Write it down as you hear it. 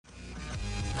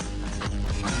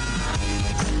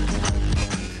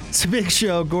It's a big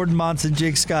show. Gordon Monson,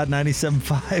 Jake Scott,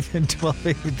 97.5 and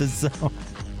 1280 The Zone.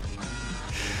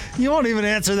 You won't even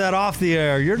answer that off the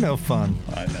air. You're no fun.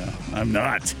 I know. I'm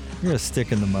not. You're a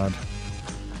stick in the mud.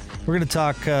 We're going to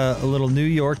talk a little New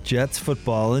York Jets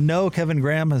football. And no, Kevin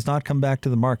Graham has not come back to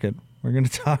the market. We're going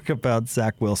to talk about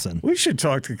Zach Wilson. We should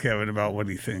talk to Kevin about what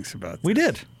he thinks about this. We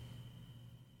did.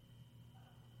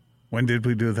 When did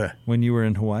we do that? When you were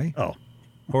in Hawaii. Oh.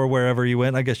 Or wherever you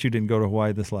went. I guess you didn't go to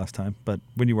Hawaii this last time, but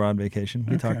when you were on vacation,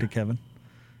 we talked to Kevin.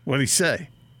 What did he say?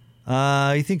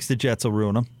 He thinks the Jets will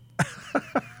ruin him.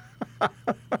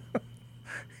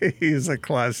 He's a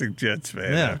classic Jets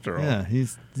fan, after all. Yeah,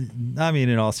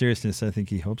 in all seriousness, I think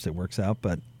he hopes it works out,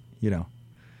 but,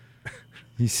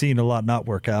 he's seen a lot not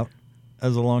work out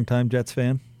as a longtime Jets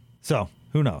fan. So,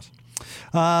 who knows?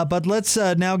 But let's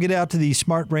now get out to the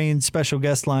Smart Rain special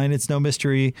guest line. It's no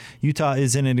mystery. Utah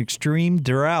is in an extreme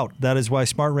drought. That is why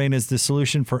Smart Rain is the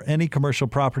solution for any commercial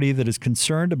property that is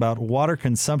concerned about water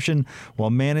consumption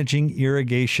while managing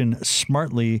irrigation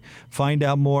smartly. Find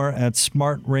out more at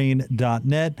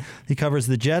smartrain.net. He covers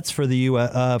the Jets for the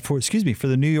for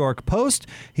the New York Post.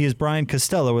 He is Brian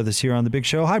Costello with us here on the Big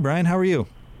Show. Hi, Brian. How are you?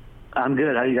 I'm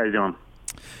good. How are you guys doing?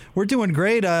 We're doing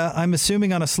great. I'm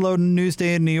assuming on a slow news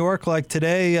day in New York like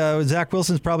today, Zach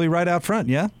Wilson's probably right out front,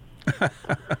 yeah?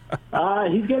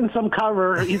 He's getting some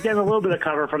cover. He's getting a little bit of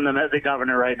cover from the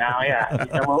governor right now, yeah.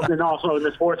 And also in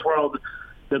the sports world,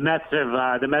 the Mets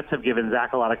have given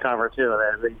Zach a lot of cover, too.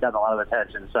 They've gotten a lot of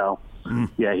attention. So,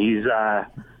 yeah,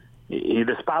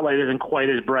 the spotlight isn't quite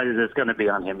as bright as it's going to be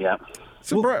on him yet.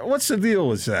 So, Brian, what's the deal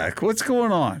with Zach? What's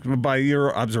going on by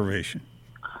your observation?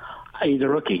 He's a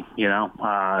rookie, he's got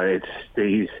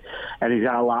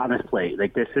a lot on his plate.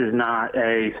 Like, this is not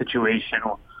a situation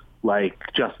like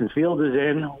Justin Fields is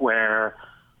in where,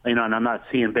 and I'm not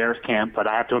seeing Bears camp, but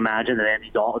I have to imagine that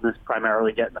Andy Dalton is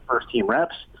primarily getting the first team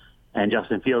reps and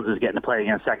Justin Fields is getting to play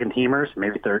against second teamers,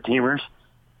 maybe third teamers.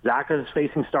 Zach is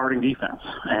facing starting defense,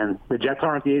 and the Jets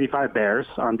aren't the 85 Bears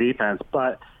on defense,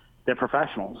 but they're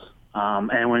professionals.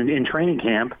 And when in training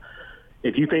camp,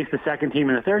 if you face the second team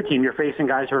and the third team, you're facing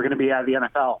guys who are going to be out of the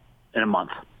NFL in a month.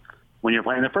 When you're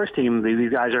playing the first team,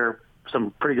 these guys are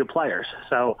some pretty good players.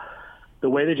 So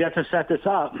the way the Jets have set this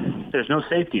up, there's no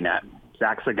safety net.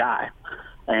 Zach's a guy.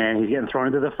 And he's getting thrown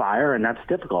into the fire, and that's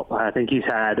difficult. I think he's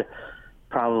had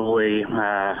probably,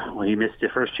 he missed the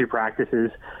first two practices,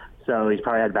 so he's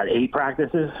probably had about 8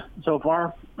 practices so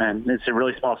far. And it's a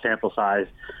really small sample size.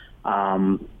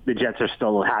 The Jets are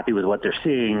still happy with what they're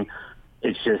seeing.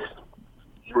 It's just,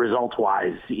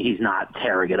 results-wise, he's not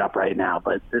tearing it up right now,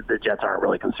 but the Jets aren't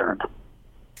really concerned.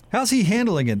 How's he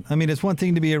handling it? I mean, it's one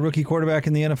thing to be a rookie quarterback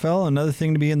in the NFL, another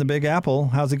thing to be in the Big Apple.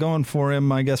 How's it going for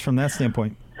him, I guess, from that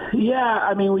standpoint? Yeah,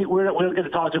 I mean, we're going to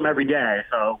talk to him every day.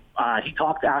 So he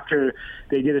talked after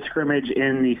they did a scrimmage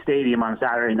in the stadium on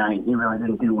Saturday night. He really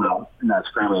didn't do well in that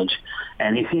scrimmage.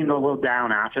 And he seemed a little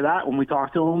down after that when we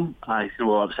talked to him. He seemed a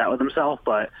little upset with himself,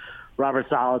 but Robert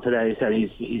Saleh today said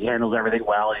he handles everything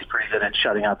well. He's pretty good at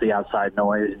shutting out the outside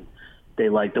noise. They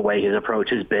like the way his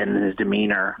approach has been and his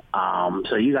demeanor.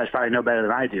 So you guys probably know better than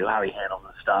I do how he handles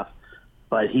this stuff.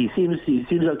 But he seems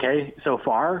okay so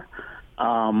far.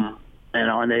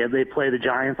 And they play the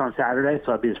Giants on Saturday,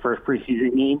 so that'll be his first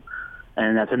preseason game.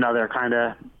 And that's another kind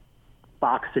of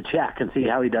box to check and see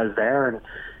how he does there. And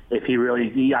if he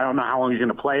really, I don't know how long he's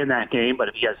going to play in that game, but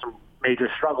if he has some major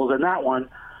struggles in that one,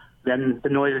 then the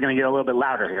noise is going to get a little bit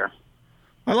louder here.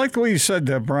 I like the way you said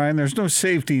that, Brian. There's no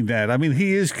safety net. I mean,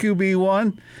 he is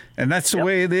QB1, and that's the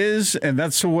way it is, and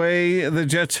that's the way the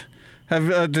Jets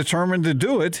have determined to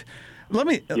do it. Let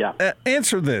me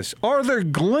answer this. Are there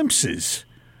glimpses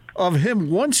of him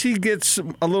once he gets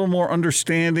a little more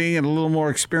understanding and a little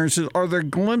more experiences? Are there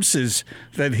glimpses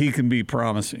that he can be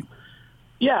promising?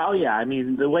 Yeah, I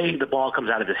mean, the way the ball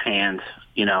comes out of his hands,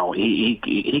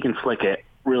 he can flick it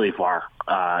really far.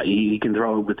 He can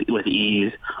throw it with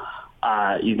ease.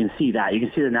 You can see that. You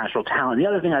can see the natural talent. The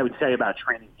other thing I would say about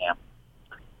training camp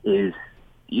is,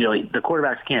 the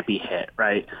quarterbacks can't be hit,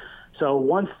 right? So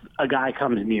once a guy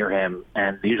comes near him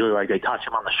and usually they touch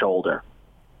him on the shoulder,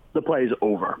 the play is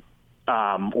over,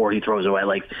 or he throws away.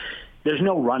 Like, there's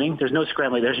no running, there's no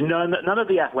scrambling, there's none of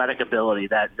the athletic ability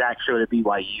that Zach showed at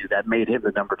BYU that made him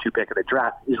the number 2 pick of the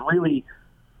draft is really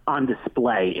on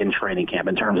display in training camp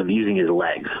in terms of using his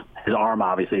legs. His arm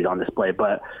obviously is on display,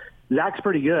 but Zach's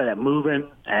pretty good at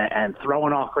moving and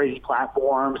throwing off crazy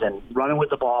platforms and running with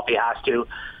the ball if he has to.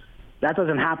 That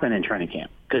doesn't happen in training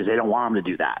camp because they don't want him to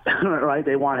do that, right?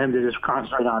 They want him to just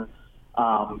concentrate on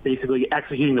basically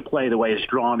executing the play the way it's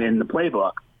drawn in the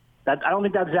playbook. I don't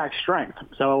think that's Zach's strength.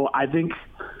 So I think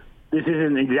this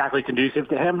isn't exactly conducive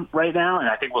to him right now, and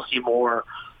I think we'll see more,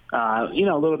 a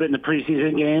little bit in the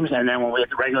preseason games, and then when we get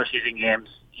the regular season games,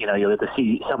 you'll get to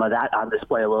see some of that on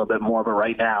display a little bit more. But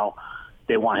right now,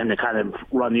 they want him to kind of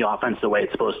run the offense the way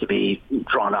it's supposed to be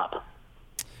drawn up.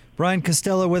 Brian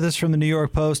Costello with us from the New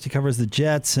York Post. He covers the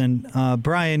Jets. And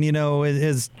Brian,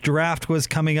 his draft was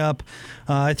coming up.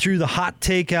 I threw the hot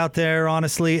take out there,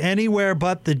 honestly, anywhere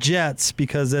but the Jets,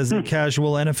 because as a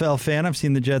casual NFL fan, I've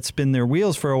seen the Jets spin their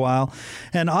wheels for a while.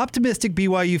 And optimistic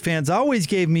BYU fans always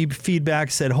gave me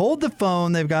feedback, said, hold the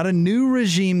phone. They've got a new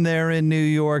regime there in New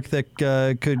York that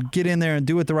could get in there and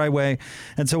do it the right way.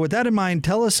 And so with that in mind,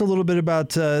 tell us a little bit about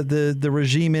the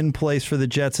regime in place for the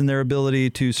Jets and their ability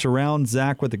to surround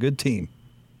Zach with a good team.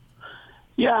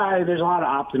 Yeah, there's a lot of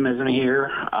optimism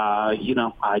here.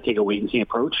 I take a wait-and-see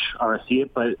approach. I want to see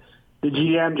it, but the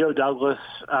GM, Joe Douglas,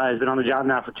 has been on the job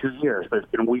now for 2 years, but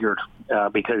it's been weird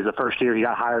because the first year he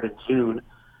got hired in June,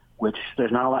 which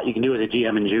there's not a lot you can do as a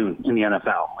GM in June in the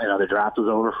NFL. The draft was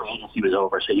over, free agency was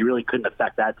over, so he really couldn't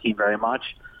affect that team very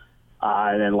much.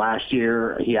 And then last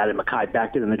year, he added Mekhi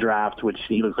Becton in the draft, which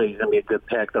he looks like he's going to be a good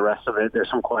pick. The rest of it, there's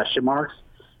some question marks.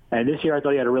 And this year, I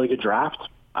thought he had a really good draft.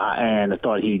 And I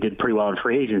thought he did pretty well in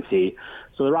free agency.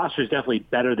 So the roster is definitely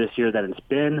better this year than it's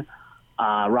been.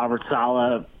 Robert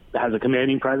Saleh has a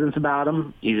commanding presence about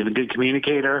him. He's a good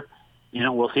communicator.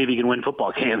 We'll see if he can win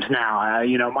football games now.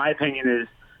 My opinion is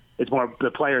it's more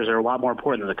the players are a lot more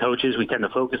important than the coaches. We tend to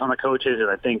focus on the coaches, and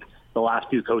I think the last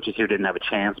few coaches here didn't have a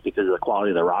chance because of the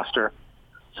quality of the roster.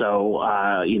 So,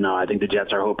 I think the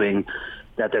Jets are hoping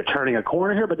that they're turning a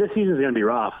corner here, but this season is going to be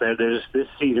rough. This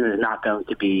season is not going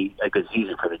to be a good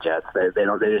season for the Jets.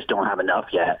 They just don't have enough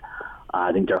yet.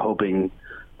 I think they're hoping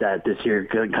that this year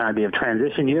could kind of be a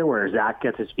transition year where Zach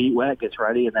gets his feet wet, gets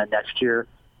ready, and then next year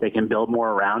they can build more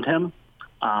around him.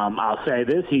 I'll say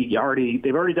this: they've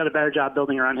already done a better job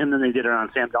building around him than they did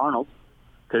around Sam Darnold,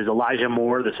 because Elijah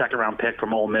Moore, the second-round pick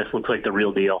from Ole Miss, looks like the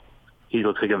real deal. He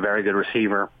looks like a very good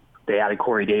receiver. They added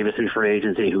Corey Davis in free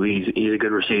agency, who he's a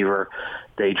good receiver.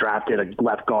 They drafted a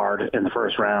left guard in the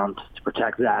first round to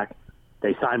protect Zach.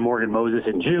 They signed Morgan Moses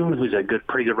in June, who's a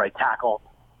pretty good right tackle.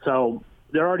 So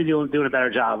they're already doing a better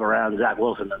job around Zach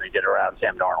Wilson than they did around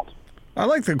Sam Darnold. I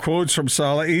like the quotes from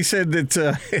Saleh. He said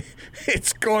that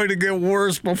it's going to get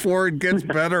worse before it gets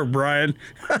better, Brian.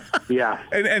 Yeah.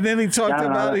 And then he talked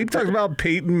about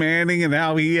Peyton Manning and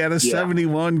how he had a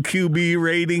 71 QB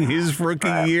rating his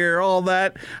rookie year, all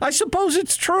that. I suppose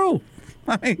it's true.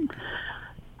 I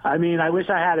wish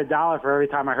I had $1 for every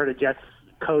time I heard a Jets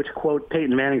coach quote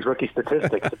Peyton Manning's rookie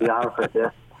statistics, to be honest with you.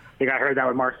 I think I heard that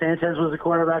when Mark Sanchez was the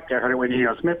quarterback. I heard it when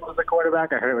Geno Smith was the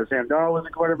quarterback. I heard it when Sam Darnold was the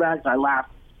quarterback. I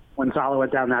laughed when Saleh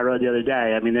went down that road the other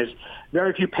day. There's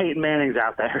very few Peyton Mannings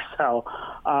out there. So,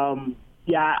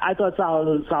 I thought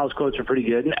Saleh's quotes were pretty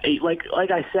good. And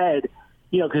like I said,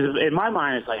 because in my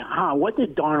mind it's like, what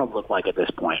did Darnold look like at this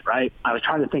point, right? I was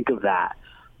trying to think of that.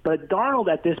 But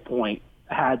Darnold at this point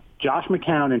had Josh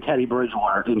McCown and Teddy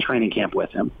Bridgewater in training camp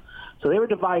with him. So they were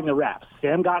dividing the reps.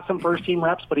 Sam got some first-team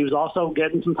reps, but he was also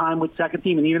getting some time with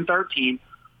second-team and even third-team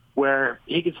where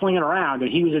he could sling it around,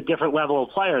 and he was a different level of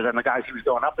player than the guys he was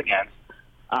going up against.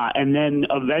 And then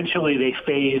eventually they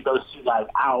phased those two guys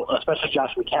out, especially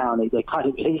Josh McCown. They cut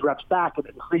his reps back and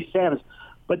increased Sam's.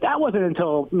 But that wasn't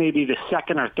until maybe the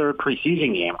second or third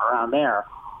preseason game around there.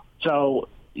 So,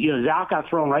 Zach got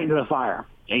thrown right into the fire.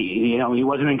 He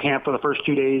wasn't in camp for the first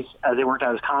 2 days as they worked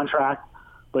out his contract.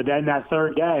 But then that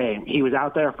third day, he was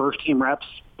out there, first-team reps,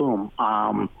 boom.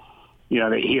 He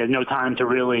had no time to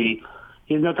really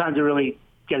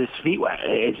get his feet wet.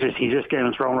 He's just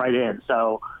getting thrown right in.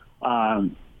 So,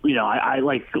 I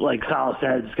like Saleh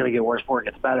said, it's going to get worse before it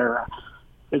gets better.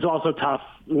 It's also tough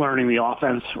learning the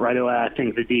offense right away. I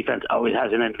think the defense always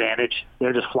has an advantage.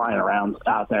 They're just flying around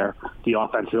out there. The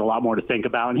offense is a lot more to think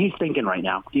about, and he's thinking right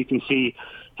now. You can see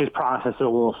his process is a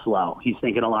little slow. He's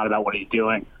thinking a lot about what he's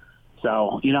doing.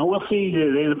 So, we'll see.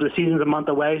 The season's a month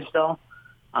away still.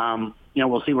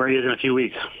 We'll see where he is in a few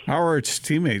weeks. How are his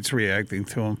teammates reacting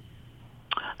to him?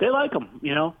 They like him.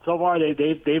 So far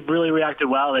they've really reacted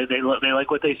well. They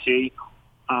like what they see.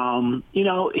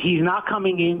 He's not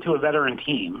coming into a veteran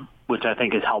team, which I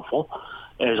think is helpful.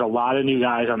 There's a lot of new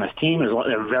guys on this team.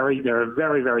 They're a very,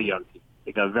 very young team.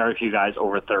 They got very few guys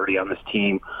over 30 on this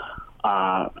team.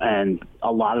 And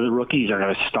a lot of the rookies are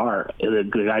going to start. The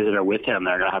guys that are with him,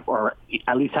 they're going to have, or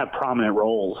at least have prominent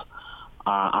roles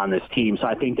on this team. So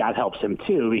I think that helps him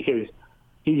too, because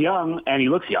he's young and he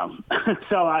looks young.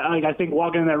 So I think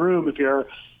walking in that room, if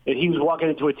he was walking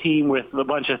into a team with a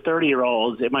bunch of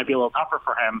 30-year-olds, it might be a little tougher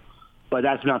for him. But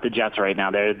that's not the Jets right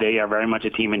now. They are very much a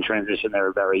team in transition. They're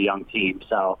a very young team.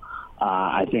 So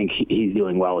I think he's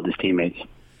doing well with his teammates.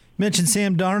 Mentioned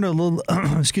Sam Darnold a little.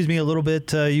 A little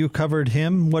bit. You covered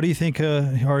him. What do you think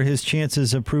are his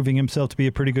chances of proving himself to be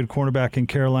a pretty good cornerback in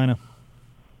Carolina?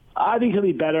 I think he'll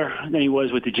be better than he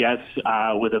was with the Jets,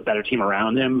 with a better team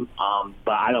around him.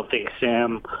 But I don't think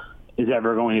Sam is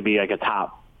ever going to be like a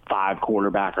top 5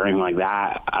 quarterback or anything like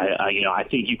that. I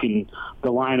think you can.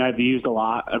 The line I've used a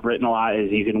lot, I've written a lot,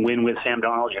 is you can win with Sam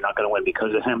Darnold. You're not going to win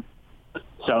because of him.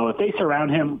 So if they surround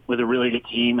him with a really good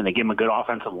team and they give him a good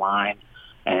offensive line,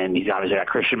 and he's obviously got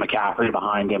Christian McCaffrey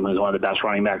behind him, who's one of the best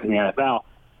running backs in the NFL,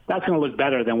 that's going to look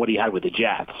better than what he had with the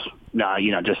Jets.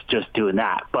 Just doing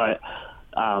that. But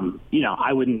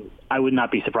I would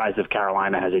not be surprised if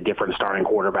Carolina has a different starting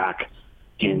quarterback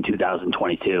in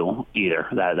 2022 either.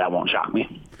 That won't shock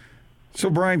me.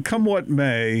 So, Brian, come what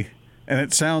may, and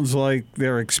it sounds like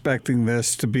they're expecting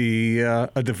this to be a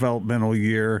developmental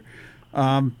year.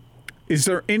 Is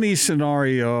there any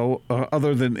scenario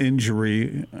other than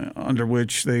injury under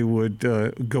which they would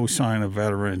go sign a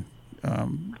veteran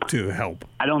to help?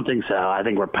 I don't think so. I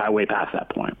think we're way past that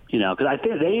point. Because I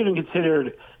think they even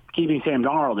considered keeping Sam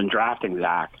Darnold and drafting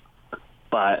Zach,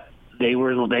 but they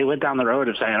went down the road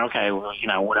of saying, okay, well,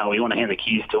 we want to hand the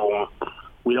keys to him.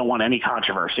 We don't want any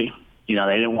controversy. They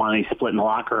didn't want any split in the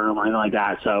locker room or anything like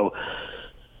that. So,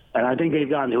 and I think they've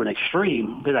gone to an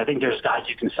extreme because I think there's guys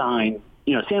you can sign.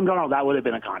 Sam Darnold, that would have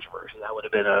been a controversy. That would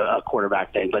have been a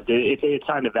quarterback thing. But if they had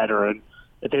signed a veteran,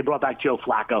 if they brought back Joe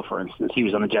Flacco, for instance, he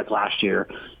was on the Jets last year,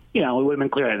 it would have been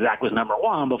clear that Zach was number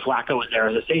one, but Flacco was there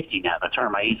as a safety net, a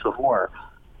term I used before.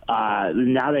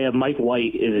 Now they have Mike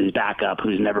White as his backup,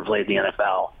 who's never played in the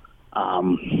NFL.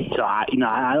 So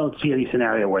I don't see any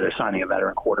scenario where they're signing a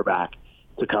veteran quarterback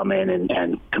to come in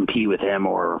and compete with him,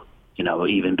 or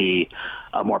even be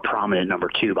a more prominent number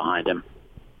 2 behind him.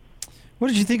 What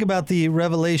did you think about the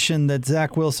revelation that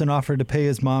Zach Wilson offered to pay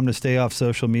his mom to stay off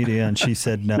social media and she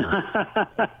said no?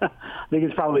 I think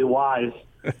it's probably wise.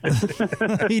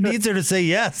 He needs her to say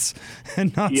yes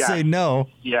and not say no.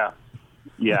 Yeah.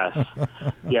 Yes.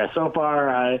 Yeah. So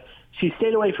far, she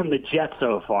stayed away from the Jets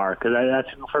so far, because that's,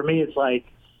 for me, it's like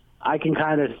I can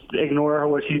kind of ignore her,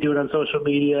 what she's doing on social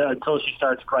media, until she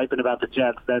starts griping about the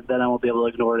Jets. Then I won't be able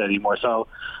to ignore it anymore. So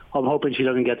I'm hoping she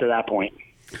doesn't get to that point.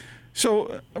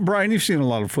 So, Brian, you've seen a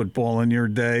lot of football in your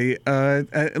day.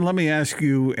 Let me ask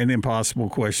you an impossible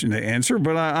question to answer,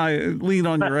 but I lean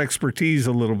on your expertise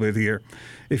a little bit here.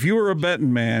 If you were a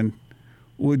betting man,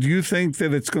 would you think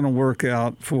that it's going to work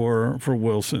out for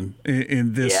Wilson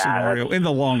in this scenario in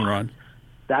the long run?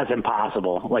 That's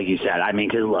impossible, like you said. I mean,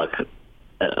 because look,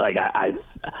 I've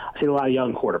seen a lot of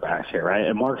young quarterbacks here, right?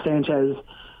 And Mark Sanchez,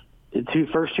 the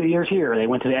first 2 years here, they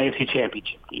went to the AFC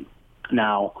Championship game.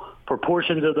 Now, for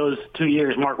portions of those 2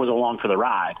 years, Mark was along for the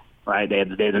ride, right? They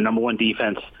had the number 1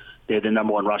 defense. They had the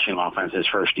number 1 rushing offense his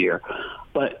first year.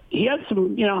 But he had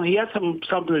something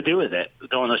to do with it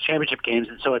going those championship games.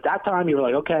 And so at that time, you were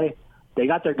like, okay, they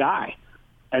got their guy.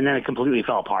 And then it completely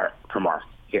fell apart for Mark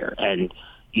here. And,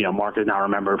 Mark is now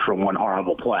remembered for one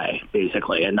horrible play,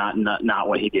 basically, and not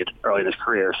what he did early in his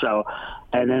career. So,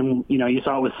 and then, you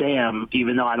saw it with Sam,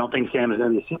 even though I don't think Sam is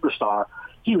going to be a superstar,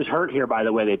 he was hurt here by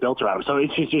the way they built around him. So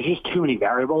it's just too many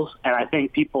variables. And I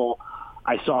think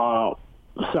I saw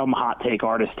some hot take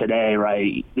artists today,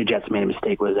 right? The Jets made a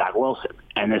mistake with Zach Wilson.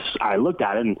 And I looked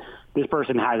at it, and this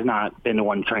person has not been to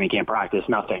one training camp practice,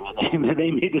 nothing. And they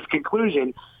made this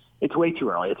conclusion. It's way too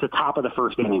early. It's the top of the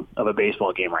first inning of a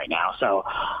baseball game right now. So,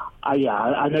 I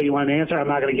know you want an answer. I'm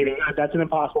not going to give you. That's an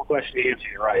impossible question to answer,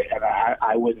 right? And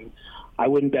I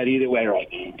wouldn't bet either way right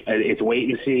now. It's wait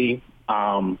and see.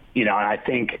 And I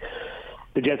think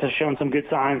the Jets have shown some good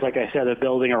signs, like I said, of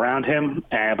building around him,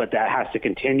 but that has to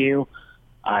continue.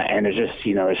 And there's just,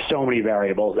 there's so many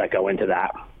variables that go into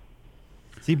that.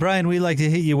 See, Brian, we like to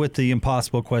hit you with the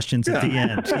impossible questions at the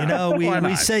end.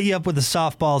 We set you up with the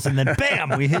softballs, and then,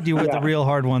 bam, we hit you with the real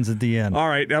hard ones at the end. All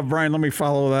right. Now, Brian, let me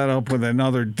follow that up with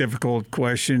another difficult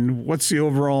question. What's the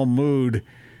overall mood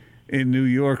in New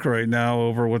York right now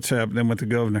over what's happening with the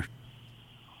governor?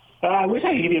 I wish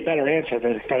I could give you a better answer,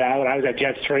 but I was at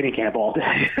Jets training camp all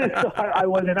day. So I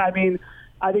wasn't. I mean,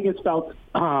 I think it's felt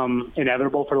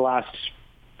inevitable for the last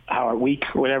week,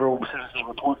 whatever, since the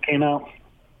report came out,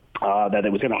 that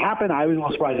it was going to happen. I was a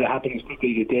little surprised it happened as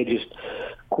quickly as it did. Just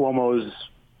Cuomo's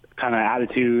kind of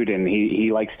attitude, and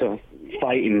he likes to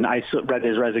fight. And I read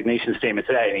his resignation statement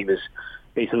today, and he was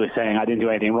basically saying, I didn't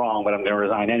do anything wrong, but I'm going to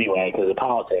resign anyway because of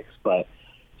politics. But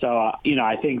so,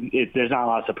 I think there's not a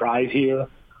lot of surprise here.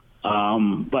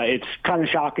 But it's kind of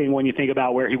shocking when you think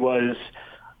about where he was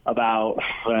about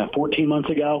 14 months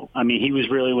ago. I mean, he was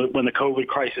really, when the COVID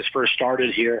crisis first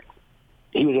started here,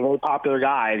 he was a very popular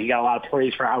guy, and he got a lot of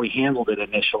praise for how he handled it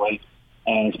initially.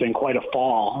 And it's been quite a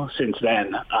fall since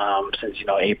then, since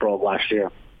April of last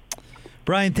year.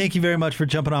 Brian, thank you very much for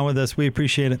jumping on with us. We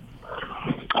appreciate it.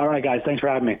 All right, guys. Thanks for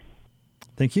having me.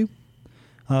 Thank you.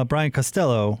 Brian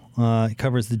Costello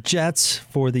covers the Jets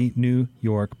for the New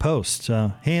York Post.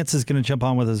 Hans is going to jump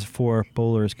on with us at 4.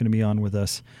 Bowler is going to be on with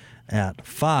us at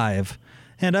 5.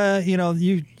 And,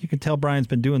 you can tell Brian's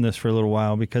been doing this for a little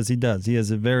while because he does. He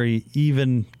has a very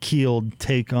even-keeled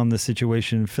take on the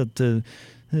situation, fit a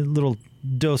little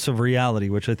dose of reality,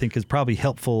 which I think is probably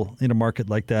helpful in a market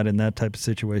like that in that type of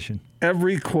situation.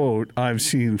 Every quote I've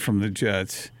seen from the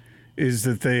Jets is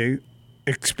that they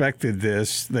expected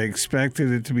this. They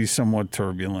expected it to be somewhat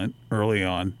turbulent early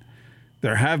on.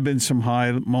 There have been some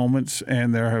high moments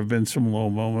and there have been some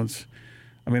low moments.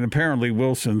 I mean, apparently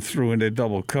Wilson threw into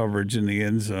double coverage in the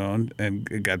end zone and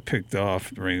it got picked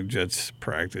off during the Jets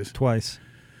practice. Twice.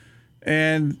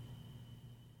 And,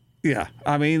 yeah,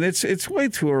 I mean, it's way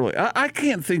too early. I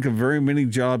can't think of very many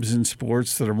jobs in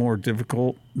sports that are more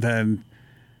difficult than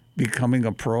becoming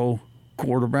a pro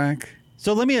quarterback.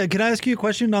 So can I ask you a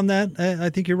question on that? I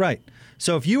think you're right.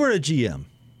 So if you were a GM,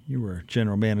 you were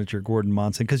general manager Gordon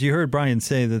Monson, because you heard Brian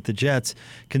say that the Jets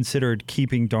considered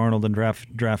keeping Darnold and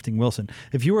drafting Wilson.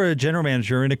 If you were a general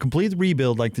manager in a complete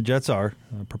rebuild like the Jets are,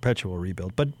 a perpetual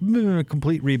rebuild, but a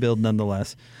complete rebuild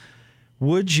nonetheless,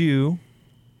 would you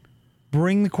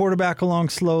bring the quarterback along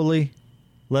slowly,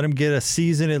 let him get a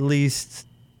season at least,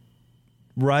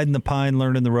 riding the pine,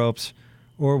 learning the ropes,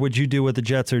 or would you do what the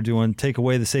Jets are doing, take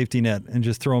away the safety net and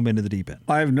just throw him into the deep end?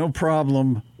 I have no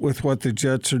problem with what the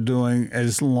Jets are doing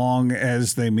as long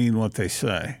as they mean what they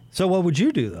say. So what would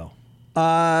you do, though?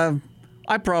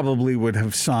 I probably would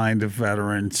have signed a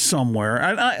veteran somewhere.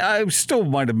 I still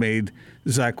might have made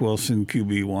Zach Wilson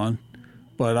QB1,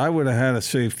 but I would have had a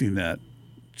safety net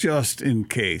just in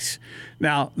case.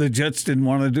 Now, the Jets didn't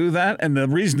want to do that, and the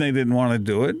reason they didn't want to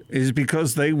do it is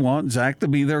because they want Zach to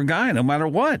be their guy no matter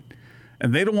what.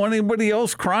 And they don't want anybody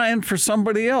else crying for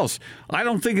somebody else. I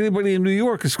don't think anybody in New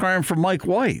York is crying for Mike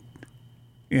White.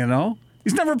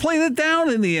 He's never played it down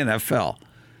in the NFL.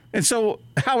 And so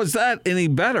how is that any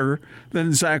better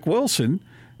than Zach Wilson?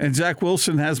 And Zach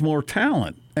Wilson has more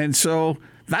talent. And so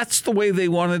that's the way they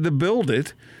wanted to build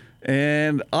it.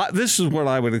 And this is what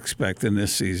I would expect in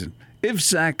this season. If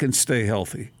Zach can stay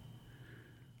healthy,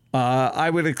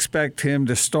 I would expect him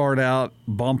to start out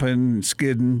bumping and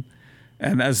skidding.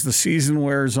 And as the season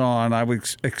wears on, I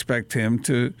would expect him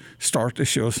to start to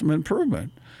show some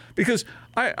improvement. Because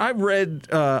I read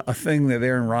a thing that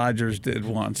Aaron Rodgers did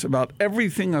once about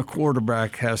everything a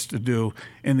quarterback has to do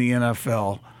in the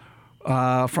NFL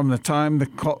from the time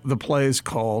the play is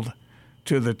called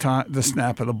to the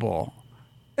snap of the ball.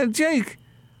 And Jake,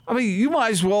 I mean, you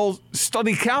might as well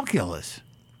study calculus.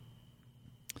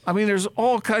 I mean, there's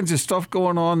all kinds of stuff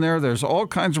going on there. There's all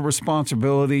kinds of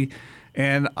responsibility.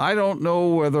 And I don't know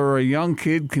whether a young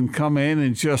kid can come in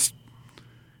and just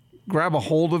grab a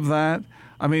hold of that.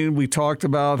 I mean, we talked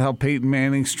about how Peyton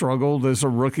Manning struggled as a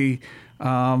rookie.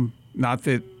 Not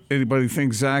that anybody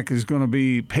thinks Zach is going to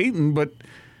be Peyton, but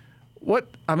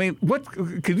what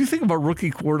could you think of a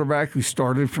rookie quarterback who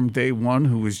started from day one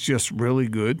who was just really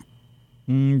good?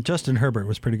 Justin Herbert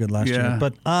was pretty good last year.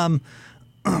 But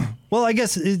well, I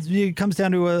guess it comes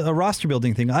down to a roster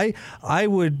building thing. I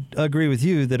would agree with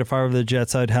you that if I were the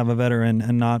Jets, I'd have a veteran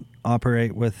and not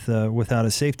operate without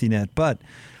a safety net. But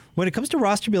when it comes to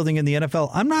roster building in the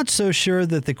NFL, I'm not so sure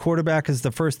that the quarterback is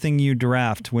the first thing you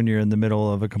draft when you're in the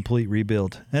middle of a complete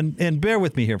rebuild. And bear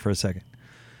with me here for a second,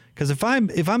 because if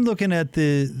I'm looking at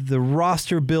the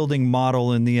roster building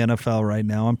model in the NFL right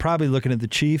now, I'm probably looking at the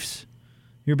Chiefs.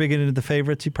 You're big into the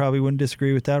favorites. You probably wouldn't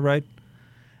disagree with that, right?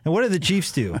 And what did the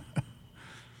Chiefs do?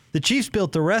 The Chiefs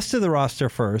built the rest of the roster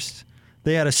first.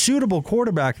 They had a suitable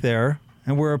quarterback there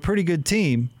and were a pretty good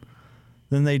team.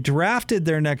 Then they drafted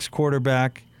their next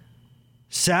quarterback,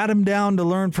 sat him down to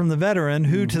learn from the veteran,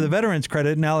 who, to the veteran's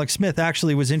credit, and Alex Smith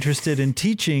actually was interested in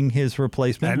teaching his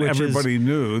replacement. And everybody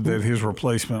knew that his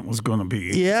replacement was going to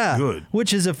be good.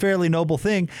 Which is a fairly noble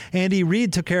thing. Andy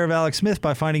Reid took care of Alex Smith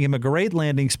by finding him a great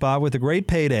landing spot with a great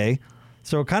payday.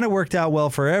 So it kind of worked out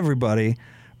well for everybody.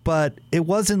 But it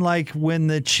wasn't like when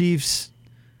the Chiefs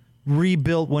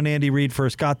rebuilt when Andy Reid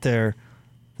first got there,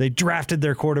 they drafted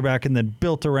their quarterback and then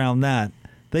built around that.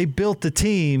 They built the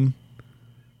team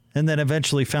and then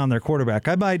eventually found their quarterback.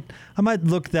 I might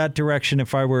look that direction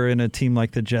if I were in a team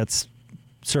like the Jets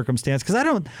circumstance,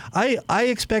 because I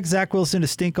expect Zach Wilson to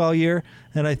stink all year,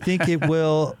 and I think it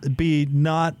will be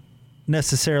not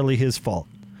necessarily his fault.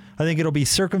 I think it'll be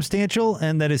circumstantial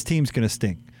and that his team's going to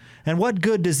stink. And what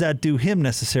good does that do him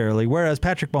necessarily? Whereas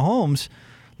Patrick Mahomes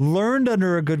learned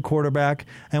under a good quarterback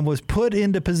and was put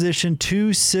into position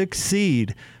to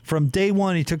succeed. From day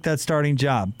one, he took that starting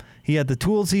job. He had the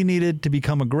tools he needed to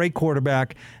become a great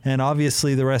quarterback, and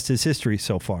obviously the rest is history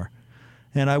so far.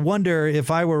 And I wonder if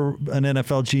I were an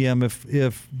NFL GM,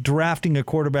 if drafting a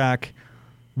quarterback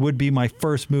would be my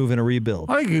first move in a rebuild.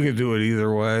 I think you could do it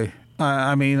either way.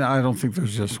 I mean, I don't think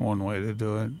there's just one way to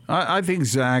do it. I think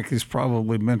Zach is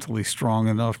probably mentally strong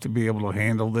enough to be able to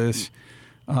handle this.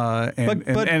 And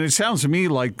it sounds to me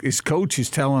like his coach is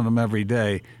telling him every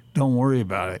day, don't worry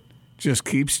about it. Just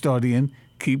keep studying,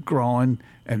 keep growing,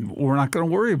 and we're not going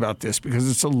to worry about this because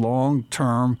it's a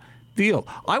long-term deal.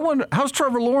 I wonder, how's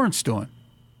Trevor Lawrence doing?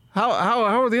 How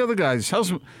are the other guys?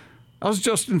 How's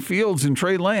Justin Fields and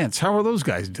Trey Lance? How are those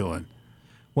guys doing?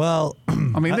 Well,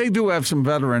 I mean, they do have some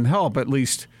veteran help, at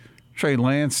least Trey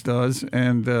Lance does,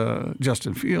 and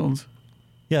Justin Fields.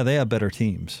 Yeah, they have better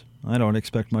teams. I don't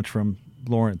expect much from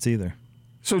Lawrence either.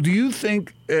 So do you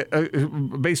think,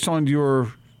 based on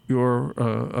your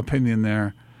opinion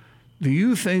there, do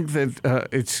you think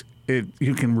that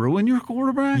you can ruin your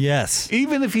quarterback? Yes.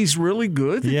 Even if he's really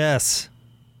good? Yes.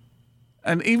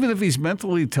 And even if he's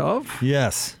mentally tough?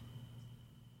 Yes.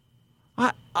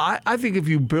 I think if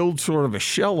you build sort of a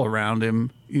shell around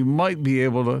him, you might be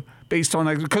able to, based on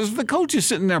that, because the coach is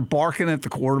sitting there barking at the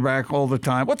quarterback all the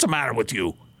time. What's the matter with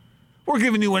you? We're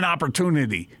giving you an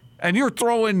opportunity, and you're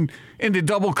throwing into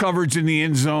double coverage in the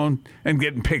end zone and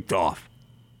getting picked off.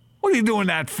 What are you doing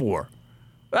that for?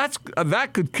 That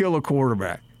could kill a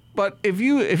quarterback. But if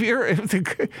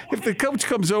the coach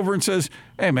comes over and says,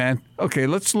 "Hey man, okay,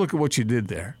 let's look at what you did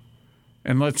there.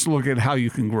 And let's look at how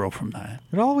you can grow from that."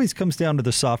 It always comes down to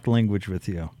the soft language with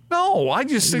you. No, I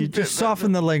just think you just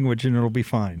soften the language and it'll be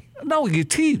fine. No, you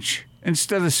teach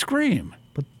instead of scream.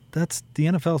 But the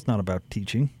NFL's not about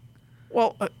teaching.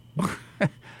 Well,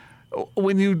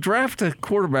 when you draft a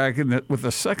quarterback with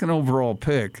a second overall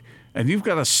pick and you've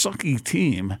got a sucky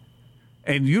team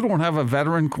and you don't have a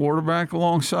veteran quarterback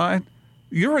alongside,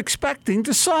 you're expecting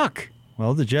to suck.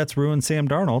 Well, the Jets ruined Sam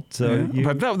Darnold. So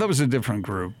but that was a different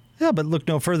group. Yeah, but look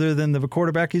no further than the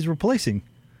quarterback he's replacing.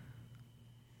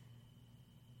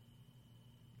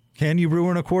 Can you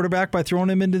ruin a quarterback by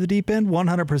throwing him into the deep end?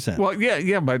 100%. Well,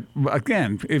 yeah, but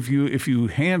again, if you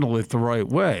handle it the right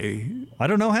way. I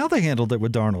don't know how they handled it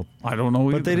with Darnold. I don't know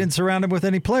either. But they didn't surround him with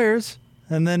any players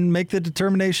and then make the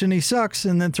determination he sucks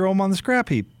and then throw him on the scrap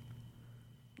heap.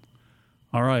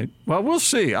 All right. Well, we'll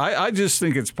see. I just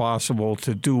think it's possible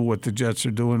to do what the Jets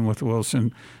are doing with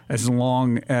Wilson as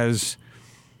long as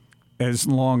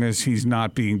he's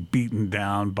not being beaten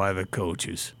down by the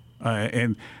coaches.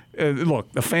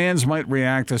 Look, the fans might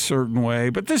react a certain way,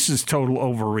 but this is total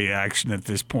overreaction at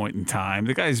this point in time.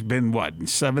 The guy's been, in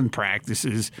 7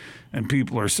 practices, and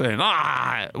people are saying,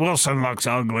 Wilson looks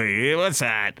ugly. What's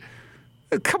that?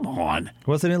 Come on.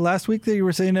 Wasn't it last week that you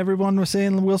were saying everyone was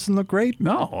saying Wilson looked great?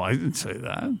 No, I didn't say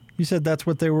that. You said that's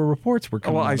what their reports were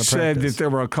coming out of practice. Well, I said that there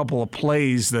were a couple of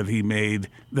plays that he made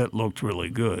that looked really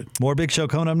good. More Big Show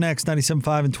coming up next, 97.5 and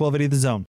 1280 The Zone.